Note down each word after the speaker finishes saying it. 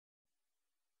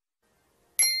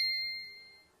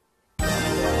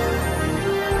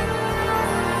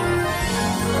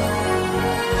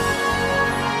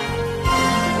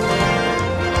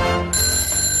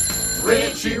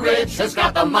Richie Rich has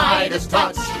got the Midas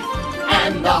touch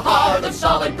and the heart of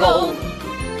solid gold.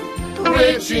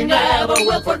 Richie never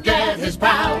will forget his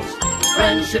pals.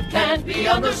 Friendship can't be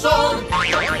undersold.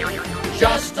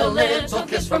 Just a little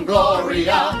kiss from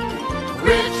Gloria.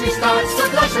 Richie starts to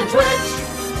blush and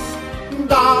twitch.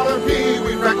 Dot and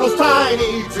Pee-wee, Freckles,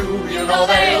 Tiny too. You know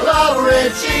they love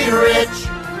Richie Rich.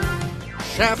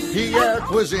 Chef Pierre,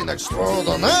 cuisine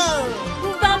extraordinaire.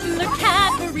 Butler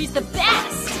Cadbury's the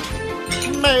best.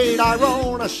 Maid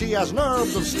Irona, she has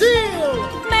nerves of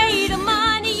steel. Maid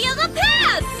Amani is a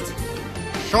pest.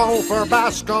 Chauffeur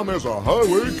Bascom is a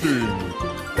highway king.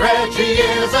 Reggie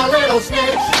is a little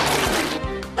snitch.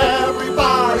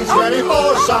 Everybody's ready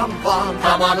for some fun.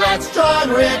 Come on, let's join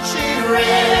Richie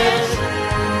Rich.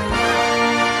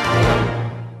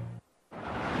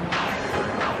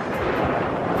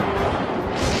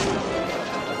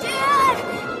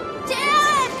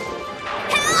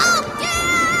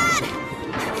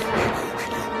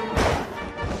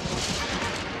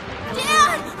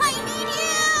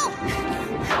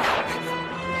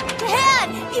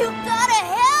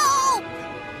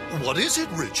 What is it,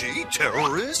 Richie?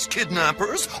 Terrorists?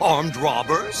 Kidnappers? Armed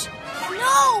robbers?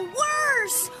 No,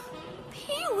 worse!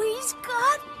 Pee-wee's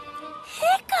got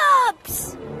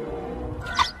hiccups!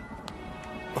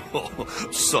 Oh,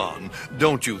 son,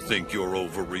 don't you think you're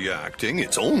overreacting?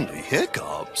 It's only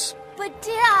hiccups. But,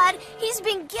 Dad, he's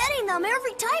been getting them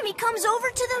every time he comes over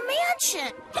to the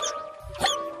mansion.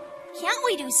 Can't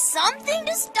we do something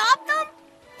to stop them?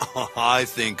 I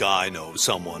think I know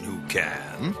someone who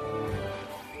can.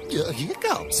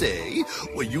 Hiccups, eh?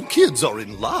 Well, you kids are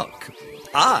in luck.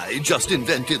 I just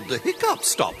invented the hiccup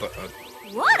stopper.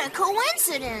 What a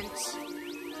coincidence.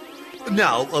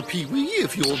 Now, Pee-wee,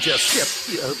 if you'll just step...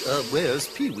 where's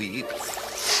Pee-wee?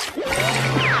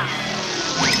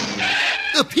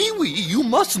 Pee-wee, you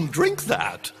mustn't drink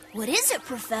that. What is it,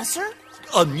 Professor?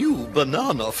 A new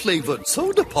banana-flavored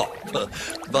soda pop.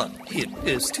 But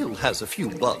it still has a few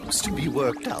bugs to be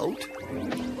worked out.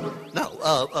 Now,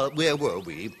 where were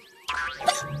we?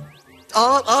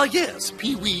 Yes,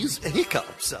 Pee-wee's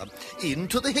hiccups.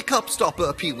 Into the hiccup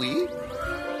stopper, Pee-wee.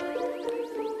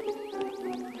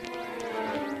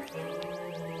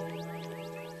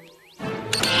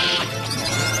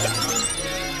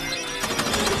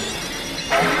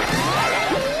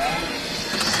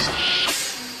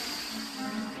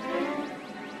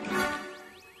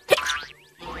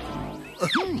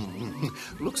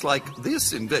 Looks like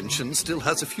this invention still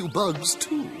has a few bugs,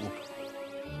 too.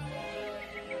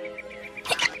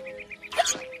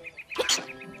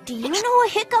 Do you know a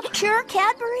hiccup cure,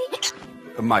 Cadbury?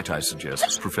 Might I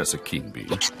suggest Professor Kingby?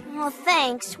 Oh,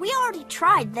 thanks. We already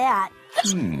tried that.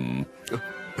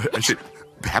 I said,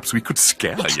 perhaps we could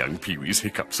scare young Pee-wee's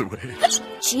hiccups away.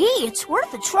 Gee, it's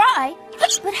worth a try.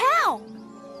 But how?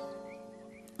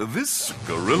 This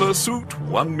gorilla suit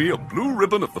won me a blue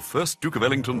ribbon at the first Duke of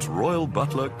Ellington's Royal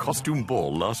Butler Costume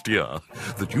Ball last year.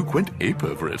 The Duke went ape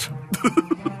over it.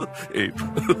 Ape.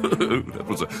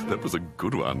 that was a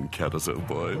good one, Caddiso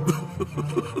boy.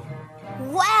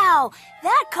 Wow,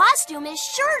 that costume is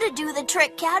sure to do the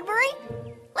trick, Cadbury.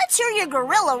 Let's hear your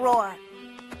gorilla roar.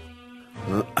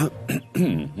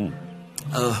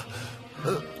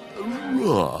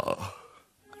 Roar.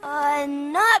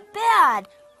 Not bad.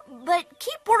 But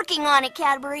keep working on it,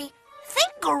 Cadbury. Think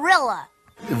gorilla.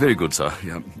 Very good, sir.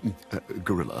 Yeah,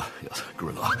 gorilla. Yes,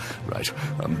 gorilla. Right.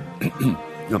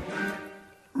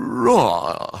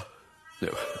 Roar.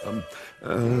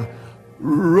 No.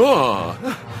 Roar.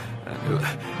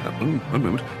 One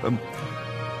moment.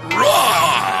 Roar.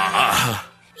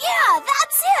 Yeah,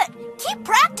 that's it. Keep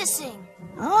practicing.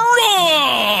 Roar.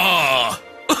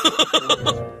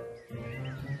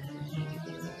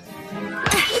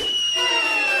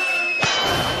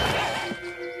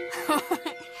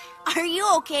 Are you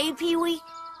okay, Pee-wee?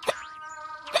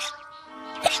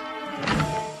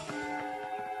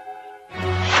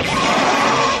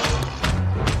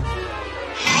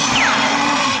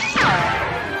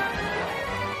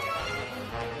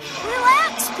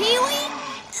 Relax, Pee-wee.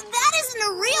 That isn't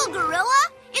a real gorilla.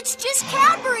 It's just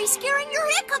Cadbury scaring your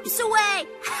hiccups away.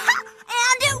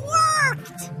 And it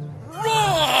worked!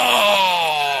 Roar.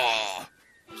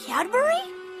 Cadbury?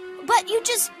 But you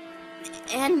just...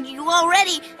 And you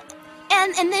already...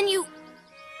 And then you...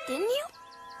 Didn't you?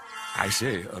 I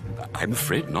say, I'm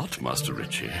afraid not, Master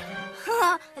Richie.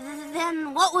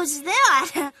 Then what was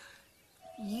that?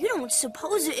 You don't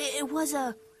suppose it was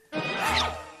a...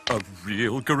 A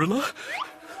real gorilla?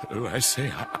 Oh, I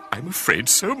say, I'm afraid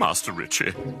so, Master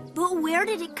Richie. But where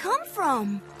did it come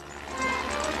from?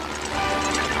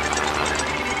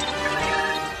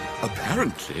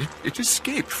 Apparently, it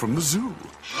escaped from the zoo.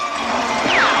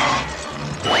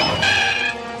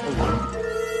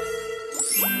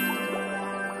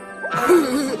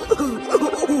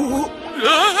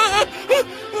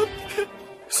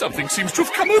 Something seems to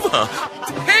have come over.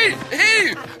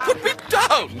 Hey, put me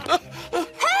down.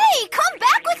 Hey, come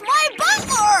back with my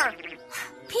butler!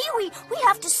 Pee-wee, we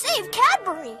have to save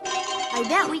Cadbury. I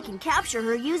bet we can capture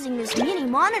her using this mini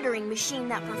monitoring machine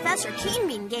that Professor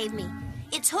Keenbean gave me.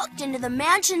 It's hooked into the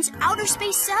mansion's outer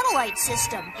space satellite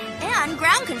system and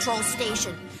ground control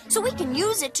station, so we can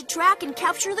use it to track and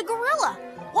capture the gorilla.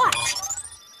 Watch.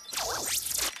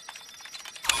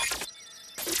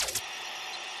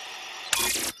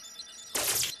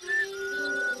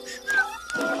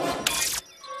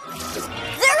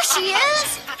 There she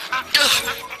is!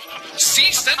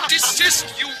 Cease and desist,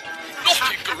 you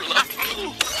naughty gorilla.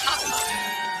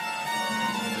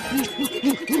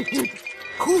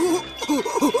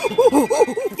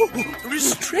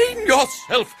 Restrain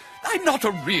yourself. I'm not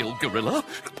a real gorilla.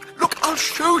 Look, I'll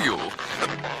show you.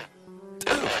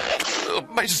 Oh,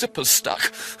 my zipper's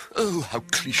stuck. Oh, how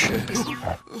cliché.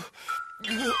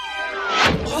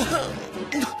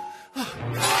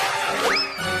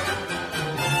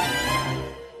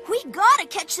 We gotta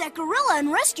catch that gorilla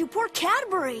and rescue poor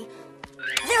Cadbury.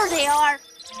 There they are.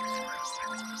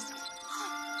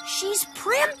 She's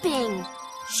primping.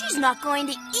 She's not going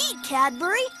to eat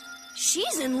Cadbury.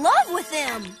 She's in love with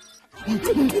him.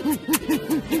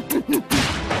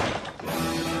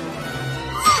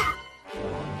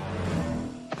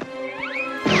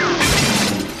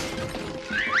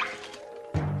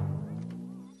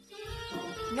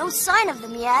 No sign of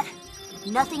them yet.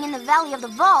 Nothing in the Valley of the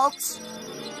Vaults.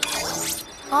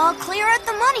 All clear at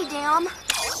the money dam.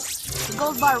 The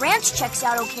Gold Bar Ranch checks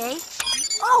out okay.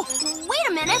 Oh, wait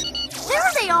a minute.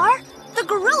 There they are. The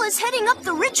gorilla's heading up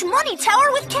the rich money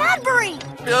tower with Cadbury.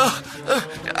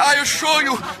 I assure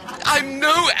you, I'm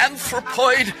no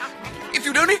anthropoid. If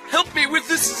you'd only help me with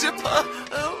this zipper.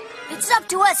 It's up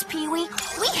to us, Pee-wee.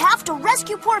 We have to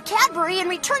rescue poor Cadbury and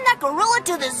return that gorilla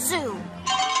to the zoo.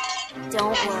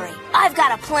 Don't worry, I've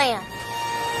got a plan.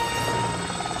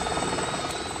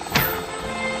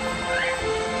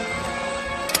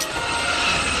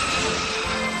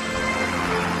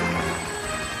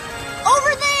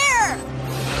 Over there!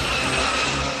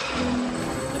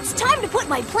 It's time to put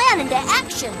my plan into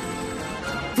action.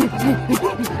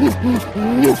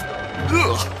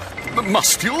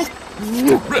 Must you?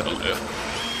 Really?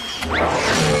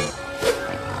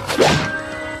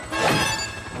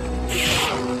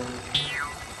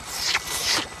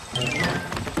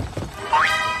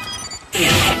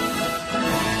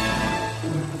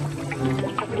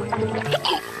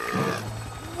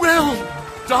 Well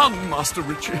done, Master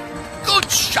Richie. Good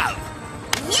show.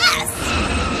 Yes!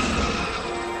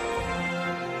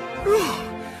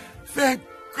 Thank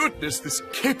goodness this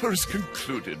caper is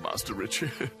concluded, Master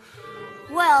Richie.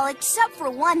 Well, except for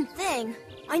one thing.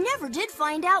 I never did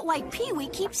find out why Pee-wee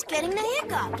keeps getting the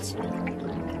hiccups.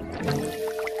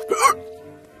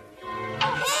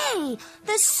 Hey,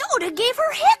 the soda gave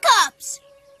her hiccups.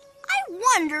 I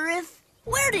wonder if...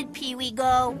 Where did Pee-wee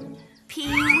go?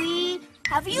 Pee-wee,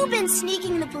 have you been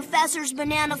sneaking the professor's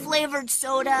banana-flavored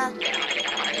soda?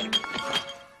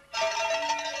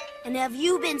 And have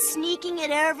you been sneaking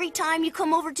it every time you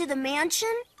come over to the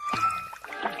mansion?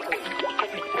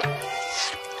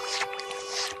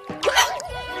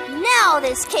 Now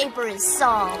this caper is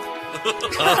solved.